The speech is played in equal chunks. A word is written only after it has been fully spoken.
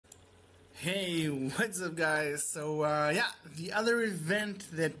Hey, what's up, guys? So, yeah, the other event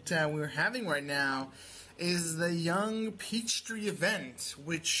that we're having right now is the Young Peach Tree event,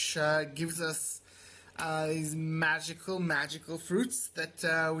 which gives us these magical fruits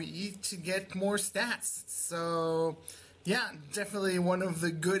that we eat to get more stats. So, yeah, definitely one of the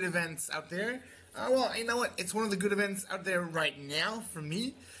good events out there. Well, you know what? It's one of the good events out there right now for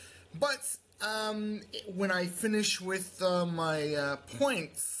me. But when I finish with my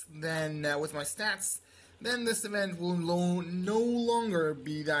points, then with my stats, then this event will no longer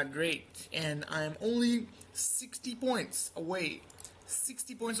be that great, and I'm only 60 points away.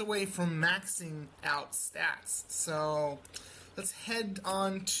 60 points away from maxing out stats. So let's head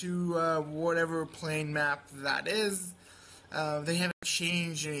on to whatever playing map that is. They haven't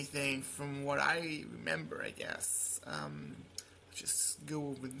changed anything from what I remember, I guess. Just go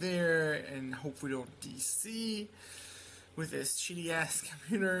over there and hope we don't DC with this shitty ass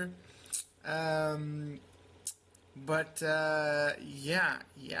computer. Yeah,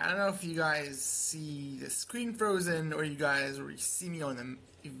 I don't know if you guys see the screen frozen or you guys already see me on the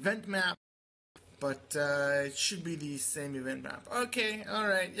event map, but it should be the same event map. Okay,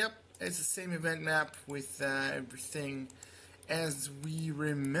 alright, yep, it's the same event map with everything as we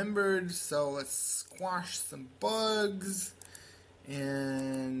remembered. So let's squash some bugs.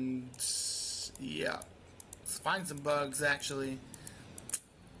 And yeah, let's find some bugs actually.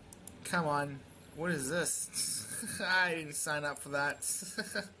 Come on, what is this? I didn't sign up for that.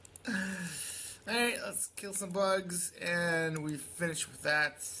 Alright, let's kill some bugs, and we finished with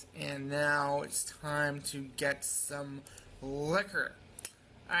that. And now it's time to get some liquor.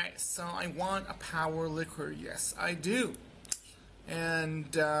 Alright, so I want a power liquor. Yes, I do.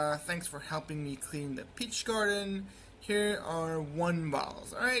 And thanks for helping me clean the peach garden. Here are 1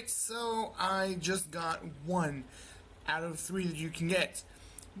 bottles. Alright, so I just got 1 out of 3 that you can get.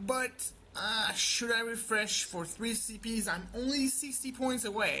 But should I refresh for 3 CPs? I'm only 60 points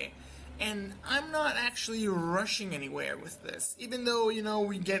away. And I'm not actually rushing anywhere with this. Even though, you know,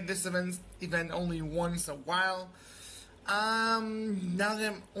 we get this event only once a while. Now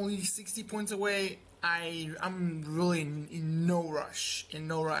that I'm only 60 points away, I'm really in no rush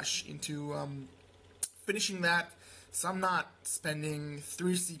into finishing that. So I'm not spending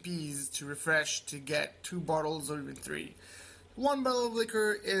 3 CPs to refresh to get 2 bottles or even 3. 1 bottle of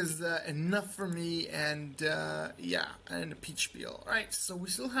liquor is enough for me, and yeah, and a peach peel. Alright, so we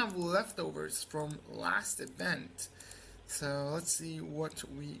still have leftovers from last event. So let's see what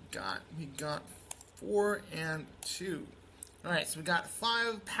we got. We got 4 and 2. Alright, so we got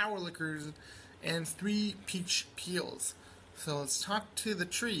 5 power liquors and 3 peach peels. So let's talk to the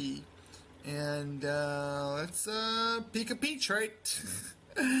tree. And let's pick a peach, right?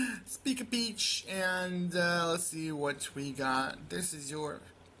 Let's pick a peach, and let's see what we got. This is your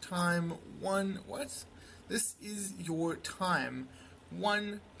time 1. What? This is your time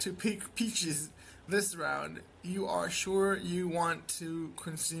 1 to pick peaches this round. You are sure you want to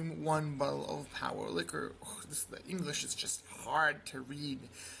consume 1 bottle of power liquor. Oh, the English is just hard to read.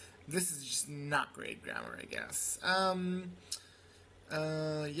 This is just not great grammar, I guess.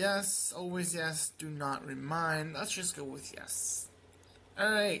 Yes, always yes, do not remind. Let's just go with yes.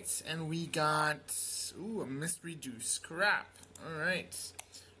 Alright, and we got, a mystery juice scrap. Alright,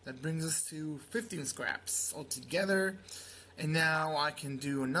 that brings us to 15 scraps altogether. And now I can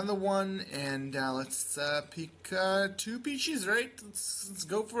do another one, and let's pick 2 peaches, right? Let's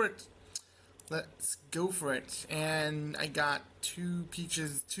go for it. Let's go for it. And I got 2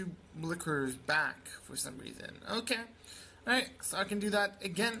 peaches, 2 liquors back for some reason. Okay. Alright, so I can do that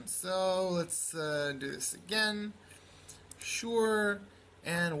again. So let's do this again. Sure.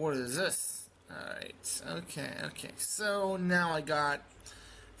 And what is this? Alright, okay. So now I got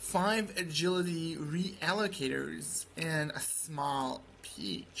 5 agility reallocators and a small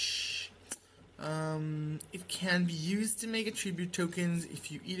peach. It can be used to make attribute tokens.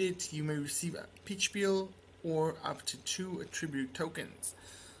 If you eat it, you may receive a peach peel or up to 2 attribute tokens.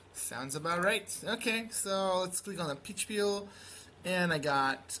 Sounds about right. Okay, so let's click on the peach peel, and I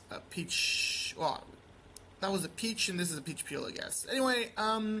got a peach. Well, that was a peach, and this is a peach peel, I guess. Anyway,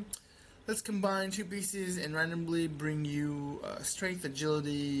 let's combine 2 pieces and randomly bring you strength,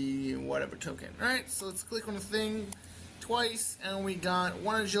 agility, whatever token. Alright, so let's click on the thing twice, and we got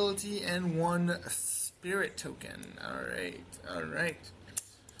 1 agility and 1 spirit token. Alright.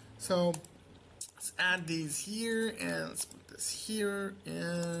 So let's add these here, and let's put this here,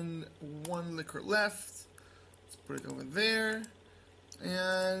 and 1 liquor left. Let's put it over there.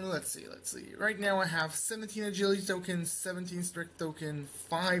 And let's see. Right now I have 17 agility tokens, 17 strength token,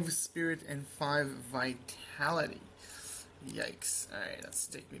 5 spirit, and 5 vitality. Yikes. Alright, let's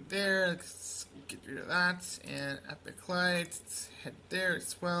take me there. Let's get rid of that. And Epic Light. Let's head there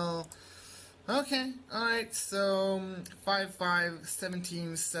as well. Okay, alright, so 5, 5,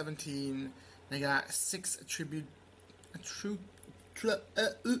 17, 17. I got 6 attribute.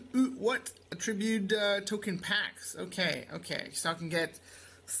 What? Attribute token packs. Okay, so I can get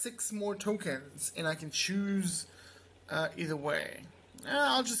 6 more tokens, and I can choose either way.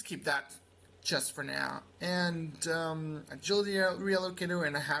 I'll just keep that just for now. And agility reallocator,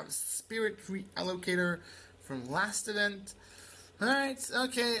 and I have spirit reallocator from last event. Alright,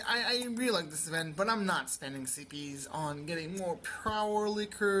 okay, I really like this event, but I'm not spending CPs on getting more power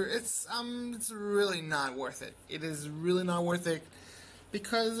liquor. It's really not worth it. It is really not worth it,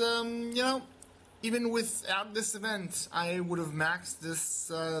 because, you know, even without this event, I would have maxed this,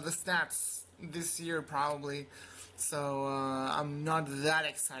 the stats this year probably. So, I'm not that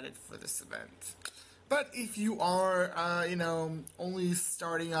excited for this event. But if you are, you know, only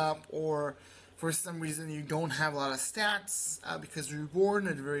starting up, or for some reason you don't have a lot of stats because you're born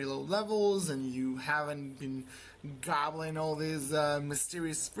at very low levels and you haven't been gobbling all these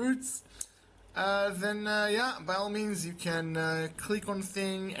mysterious fruits, then yeah, by all means you can click on the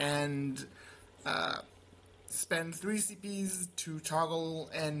thing and spend 3 CPs to toggle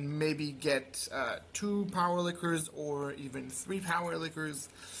and maybe get 2 power liquors or even 3 power liquors.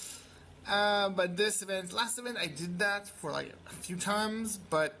 But this event, last event I did that for like a few times,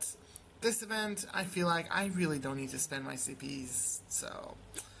 but this event, I feel like I really don't need to spend my CPs. So,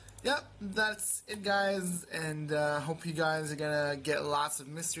 yep, that's it, guys, and hope you guys are gonna get lots of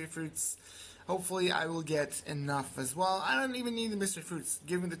mystery fruits. Hopefully I will get enough as well. I don't even need the mystery fruits.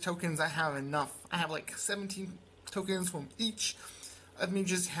 Given the tokens, I have enough. I have like 17 tokens from each. Let me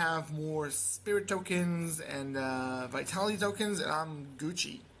just have more spirit tokens and vitality tokens, and I'm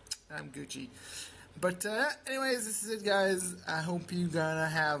Gucci. But anyways, this is it, guys. I hope you're gonna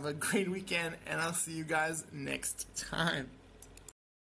have a great weekend, and I'll see you guys next time.